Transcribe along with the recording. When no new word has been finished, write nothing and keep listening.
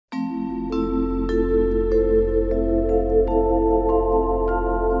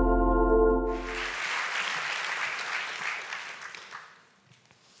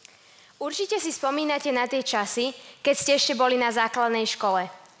Určite si spomínate na tie časy, keď ste ešte boli na základnej škole.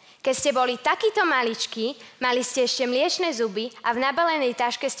 Keď ste boli takýto maličkí, mali ste ešte mliečne zuby a v nabalenej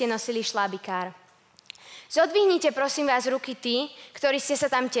taške ste nosili šlabikár. Zodvihnite prosím vás ruky tí, ktorí ste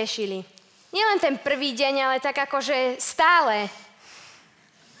sa tam tešili. Nielen ten prvý deň, ale tak akože stále.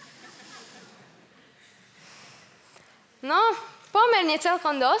 No, pomerne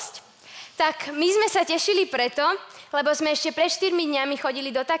celkom dosť. Tak my sme sa tešili preto, lebo sme ešte pred 4 dňami chodili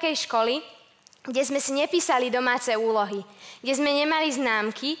do takej školy, kde sme si nepísali domáce úlohy, kde sme nemali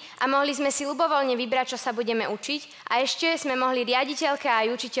známky a mohli sme si ľubovoľne vybrať, čo sa budeme učiť a ešte sme mohli riaditeľke a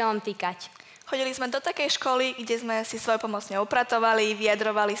aj učiteľom tykať. Chodili sme do takej školy, kde sme si svojpomocne upratovali,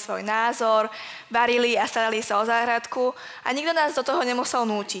 vyjadrovali svoj názor, varili a starali sa o záhradku a nikto nás do toho nemusel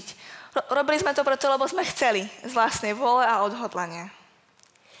nútiť. Robili sme to preto, lebo sme chceli, z vlastnej vôle a odhodlania.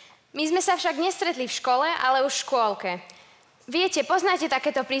 My sme sa však nestretli v škole, ale už v škôlke. Viete, poznáte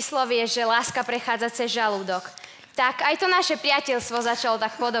takéto príslovie, že láska prechádza cez žalúdok. Tak aj to naše priateľstvo začalo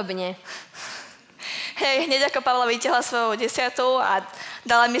tak podobne. Hej, hneď ako Pavla vytiahla svoju 10 a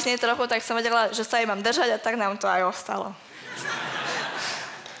dala mi z nej trochu, tak som vedela, že sa jej mám držať a tak nám to aj ostalo.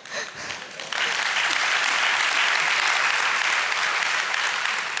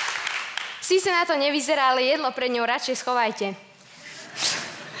 Síce na to nevyzerá, ale jedlo pred ňou radšej schovajte.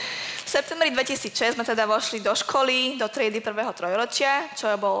 V septembri 2006 sme teda vošli do školy, do triedy 1. trojročia, čo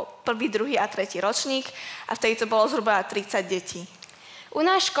bol 1., 2. a 3. ročník a vtedy to bolo zhruba 30 detí. U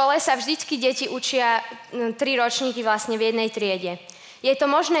nás v škole sa vždycky deti učia 3 ročníky vlastne v jednej triede. Je to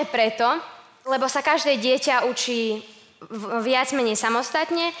možné preto, lebo sa každé dieťa učí viac menej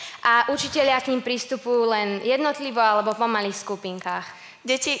samostatne a učitelia k ním pristupujú len jednotlivo alebo v malých skupinkách.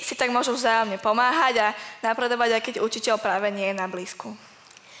 Deti si tak môžu vzájomne pomáhať a napredovať, aj keď učiteľ práve nie je na blízku.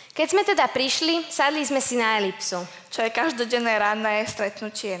 Keď sme teda prišli, sadli sme si na elipsu. Čo je každodenné ranné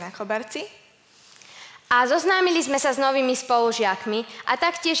stretnutie na koberci. A zoznámili sme sa s novými spolužiakmi a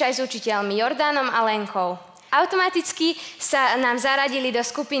taktiež aj s učiteľmi Jordánom a Lenkou. Automaticky sa nám zaradili do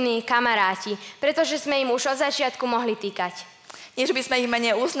skupiny kamaráti, pretože sme im už od začiatku mohli tykať. Nie, že by sme ich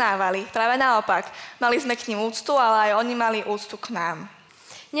menej uznávali, práve naopak. Mali sme k nim úctu, ale aj oni mali úctu k nám.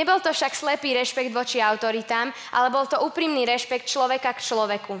 Nebol to však slepý rešpekt voči autoritám, ale bol to úprimný rešpekt človeka k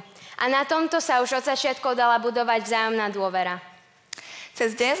človeku. A na tomto sa už od začiatkov dala budovať vzájomná dôvera.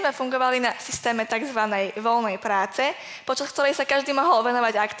 Cez deň sme fungovali na systéme tzv. Voľnej práce, počas ktorej sa každý mohol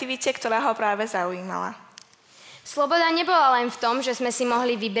venovať aktivite, ktorá ho práve zaujímala. Sloboda nebola len v tom, že sme si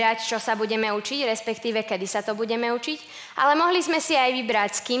mohli vybrať, čo sa budeme učiť, respektíve kedy sa to budeme učiť, ale mohli sme si aj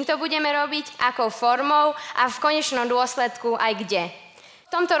vybrať, s kým to budeme robiť, akou formou a v konečnom dôsledku aj kde.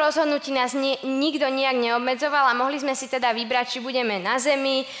 V tomto rozhodnutí nás nikto nijak neobmedzoval a mohli sme si teda vybrať, či budeme na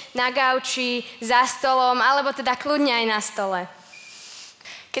zemi, na gauči, za stolom, alebo teda kľudne aj na stole.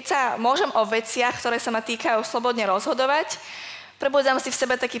 Keď sa môžem o veciach, ktoré sa ma týkajú, slobodne rozhodovať, prebudzam si v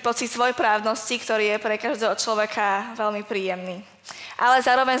sebe taký pocit svojprávnosti, ktorý je pre každého človeka veľmi príjemný. Ale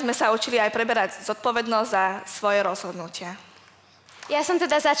zároveň sme sa učili aj preberať zodpovednosť za svoje rozhodnutia. Ja som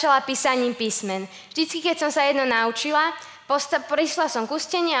teda začala písaním písmen. Vždycky, keď som sa jedno naučila, prišla som k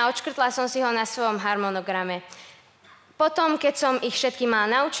ústeniu a odškrtla som si ho na svojom harmonograme. Potom, keď som ich všetky mala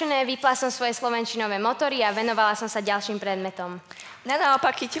naučené, vypla som svoje slovenčinové motory a venovala som sa ďalším predmetom. Mňa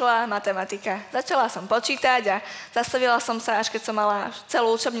naopak chytila matematika. Začala som počítať a zastavila som sa, až keď som mala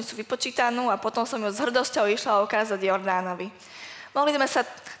celú učebnicu vypočítanú a potom som ju s hrdosťou išla ukázať Jordánovi. Mohli sme sa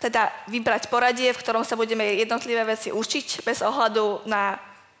teda vybrať poradie, v ktorom sa budeme jednotlivé veci učiť bez ohľadu na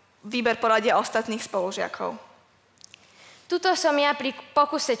výber poradia ostatných spolužiakov. Tuto som ja pri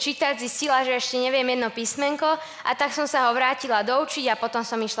pokuse čítať zistila, že ešte neviem jedno písmenko a tak som sa ho vrátila doučiť a potom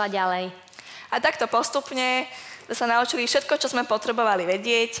som išla ďalej. A takto postupne sme sa naučili všetko, čo sme potrebovali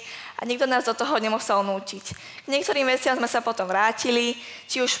vedieť a nikto nás do toho nemusel nútiť. K niektorým veciam sme sa potom vrátili,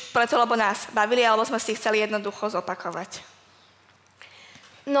 či už preto, lebo nás bavili, alebo sme si chceli jednoducho zopakovať.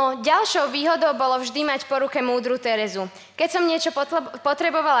 No, ďalšou výhodou bolo vždy mať po ruke múdru Terezu. Keď som niečo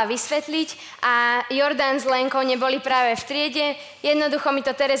potrebovala vysvetliť a Jordán s Lenkou neboli práve v triede, jednoducho mi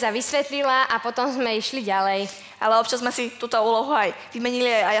to Tereza vysvetlila a potom sme išli ďalej. Ale občas sme si túto úlohu aj vymenili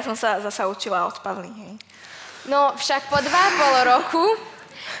a ja som sa zasa učila od Pavly. Hej. No, však po 2,5 roku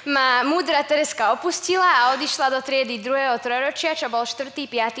ma múdra Terezka opustila a odišla do triedy 2. trojročia, čo bol 4.,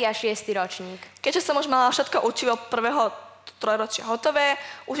 5. a 6. ročník. Keďže som už mala všetko učivo 1. trojročia hotové,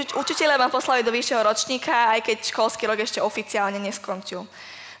 učitelia ma poslali do vyššieho ročníka, aj keď školský rok ešte oficiálne neskončil.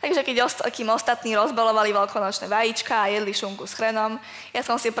 Takže kým ostatní rozbalovali veľkonočné vajíčka a jedli šunku s chrenom, ja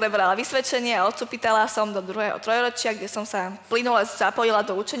som si prebrala vysvedčenie a odcupitala som do 2. trojročia, kde som sa plynule zapojila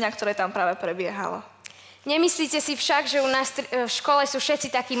do učenia, ktoré tam práve prebiehalo. Nemyslíte si však, že u nás v škole sú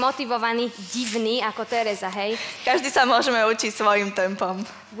všetci takí motivovaní, divní, ako Tereza, hej? Každý sa môžeme učiť svojím tempom.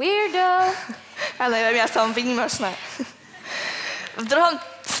 Weirdo! Ja neviem, ja som výnimočná. V druhom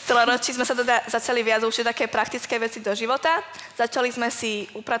storočí sme sa teda začali viac učiť také praktické veci do života. Začali sme si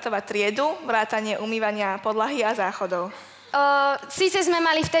upratovať triedu, vrátanie umývania podlahy a záchodov. Síce sme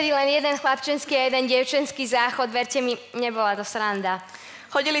mali vtedy len jeden chlapčenský a jeden dievčenský záchod, verte mi, nebola to sranda.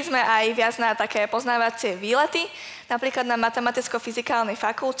 Chodili sme aj viac na také poznávacie výlety, napríklad na matematicko-fyzikálnej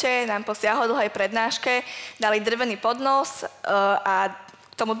fakulte nám po siahodlhej prednáške dali drevený podnos a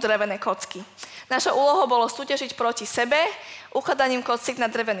k tomu drevené kocky. Našou úlohou bolo súťažiť proti sebe, ukladaním kocyk na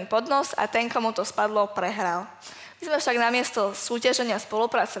drevený podnos a ten, komu to spadlo, prehral. My sme však namiesto súťaženia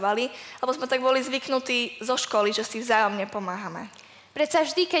spolupracovali, lebo sme tak boli zvyknutí zo školy, že si vzájomne pomáhame. Predsa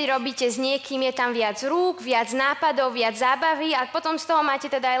vždy, keď robíte s niekým, je tam viac rúk, viac nápadov, viac zábavy a potom z toho máte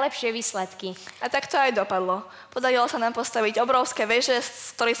teda aj lepšie výsledky. A tak to aj dopadlo. Podarilo sa nám postaviť obrovské veže,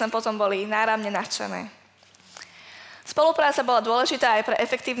 z ktorých sme potom boli náramne nadšené. Spolupráca bola dôležitá aj pre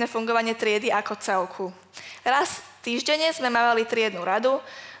efektívne fungovanie triedy ako celku. Raz týždenne sme mávali triednu radu,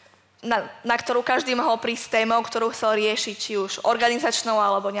 na ktorú každý mohol prísť témou, ktorú chcel riešiť, či už organizačnou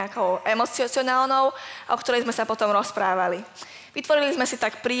alebo nejakou emocionálnou, o ktorej sme sa potom rozprávali. Vytvorili sme si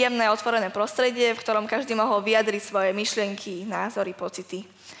tak príjemné, otvorené prostredie, v ktorom každý mohol vyjadriť svoje myšlienky, názory, pocity.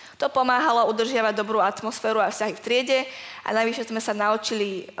 To pomáhalo udržiavať dobrú atmosféru a vzťahy v triede a navyše sme sa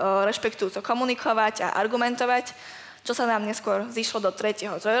naučili rešpektujúco komunikovať a argumentovať, čo sa nám neskôr zišlo do 3.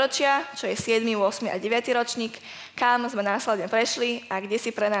 trojročia, čo je 7., 8. a 9. ročník, kam sme následne prešli a kde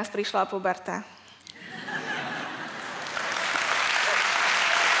si pre nás prišla puberta.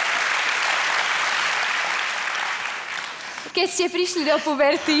 Keď ste prišli do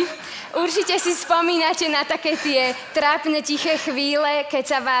puberty, určite si spomínate na také tie trápne tiché chvíle, keď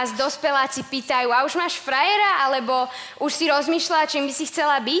sa vás dospeláci pýtajú, a už máš frajera, alebo už si rozmýšľala, čím by si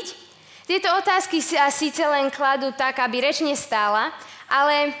chcela byť? Tieto otázky sa síce len kladú tak, aby reč nestála,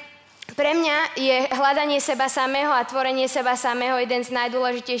 ale pre mňa je hľadanie seba samého a tvorenie seba samého jeden z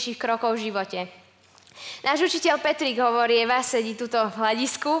najdôležitejších krokov v živote. Náš učiteľ Petrik Hovorieva sedí tuto v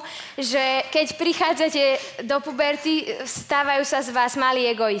hľadisku, že keď prichádzate do puberty, stávajú sa z vás malí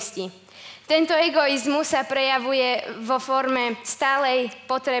egoisti. Tento egoizmus sa prejavuje vo forme stálej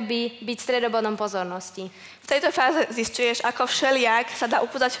potreby byť stredobodom pozornosti. V tejto fáze zisťuješ, ako všelijak sa dá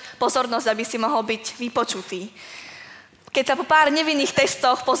upútať pozornosť, aby si mohol byť vypočutý. Keď sa po pár nevinných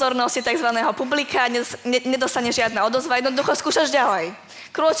testoch pozornosti tzv. Publika nedostane žiadna odozva, jednoducho skúšaš ďalej.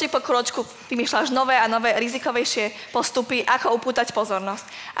 Krôčik po krôčku vymýšľaš nové a nové rizikovejšie postupy, ako upútať pozornosť.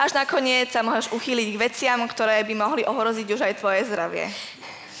 Až nakoniec sa môžeš uchýliť k veciam, ktoré by mohli ohroziť už aj tvoje zdravie.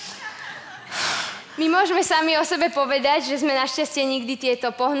 My môžeme sami o sebe povedať, že sme našťastie nikdy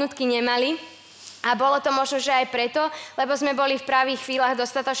tieto pohnutky nemali. A bolo to možno, že aj preto, lebo sme boli v pravých chvíľach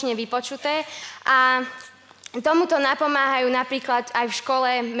dostatočne vypočuté a tomuto napomáhajú napríklad aj v škole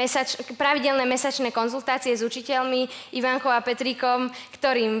pravidelné mesačné konzultácie s učiteľmi Ivankou a Petrikom,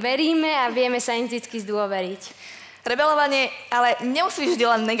 ktorým veríme a vieme sa im vždy zdôveriť. Rebelovanie ale nemusí vždy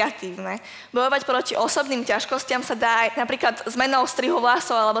len negatívne. Bojovať proti osobným ťažkostiam sa dá aj napríklad zmenou strihu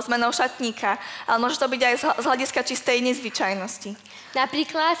vlasov alebo zmenou šatníka, ale môže to byť aj z hľadiska čistej nezvyčajnosti.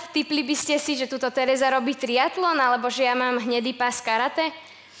 Napríklad, tipli by ste si, že tuto Tereza robí triatlon alebo že ja mám hnedý pás karate?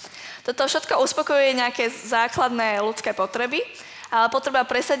 Toto všetko uspokojuje nejaké základné ľudské potreby, ale potreba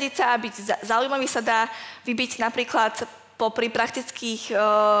presadiť sa a byť zaujímavý sa dá vybiť napríklad popri praktických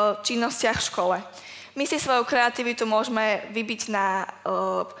činnostiach v škole. My si svoju kreativitu môžeme vybiť na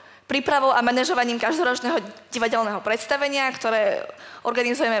prípravou a manažovaním každoročného divadelného predstavenia, ktoré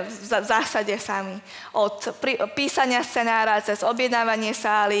organizujeme v zásade sami. Od písania scenára cez objednávanie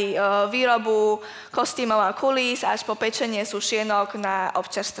sály, výrobu kostýmov a kulís až po pečenie sušienok na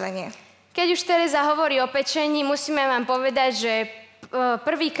občerstvenie. Keď už Tereza hovorí o pečení, musíme vám povedať, že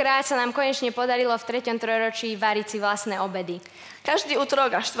prvýkrát sa nám konečne podarilo v 3. trojročí variť si vlastné obedy. Každý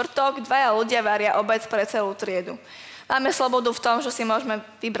utorok a štvrtok 2 ľudia varia obed pre celú triedu. Máme slobodu v tom, že si môžeme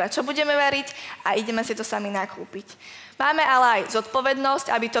vybrať, čo budeme variť a ideme si to sami nakúpiť. Máme ale aj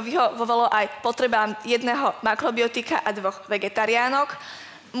zodpovednosť, aby to vyhovovalo aj potrebám 1 makrobiotika a 2 vegetariánok.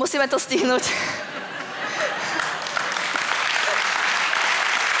 Musíme to stihnúť.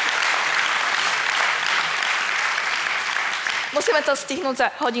 Musíme to stihnúť za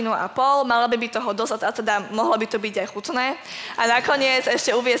 1,5 hodiny, malo by byť toho dosť, a teda mohlo by to byť aj chutné. A nakoniec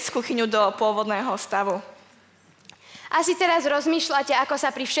ešte uviesť kuchyňu do pôvodného stavu. Asi teraz rozmýšľate, ako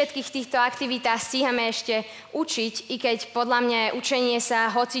sa pri všetkých týchto aktivitách stíhame ešte učiť, i keď podľa mňa je učenie sa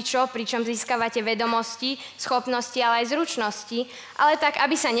hocičo, pričom získavate vedomosti, schopnosti, ale aj zručnosti. Ale tak,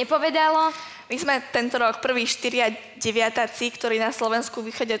 aby sa nepovedalo... My sme tento rok prví 4 a 9-táci, ktorí na Slovensku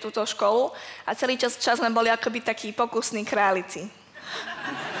vychodia túto školu a celý čas sme boli akoby takí pokusní králici.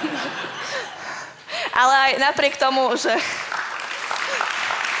 Ale aj napriek tomu, že...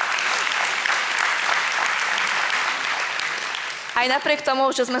 Aj napriek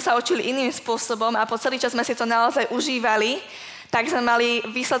tomu, že sme sa učili iným spôsobom a po celý čas sme si to naozaj užívali, tak sme mali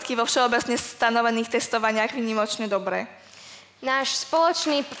výsledky vo všeobecne stanovených testovaniach výnimočne dobré. Náš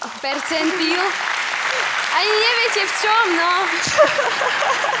spoločný percentíl... Ani neviete v čom, no.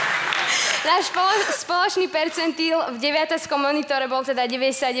 Náš spoločný percentíl v 9. monitore bol teda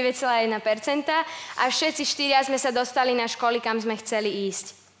 99,1% a všetci 4 sme sa dostali na školy, kam sme chceli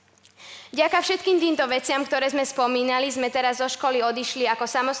ísť. Vďaka všetkým týmto veciam, ktoré sme spomínali, sme teraz zo školy odišli ako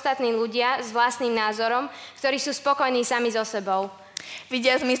samostatní ľudia s vlastným názorom, ktorí sú spokojní sami so sebou.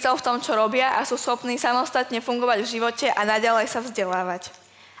 Vidia zmysel v tom, čo robia a sú schopní samostatne fungovať v živote a naďalej sa vzdelávať.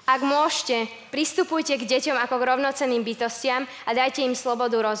 Ak môžete, pristupujte k deťom ako k rovnocenným bytostiam a dajte im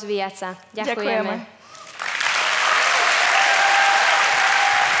slobodu rozvíjať sa. Ďakujeme.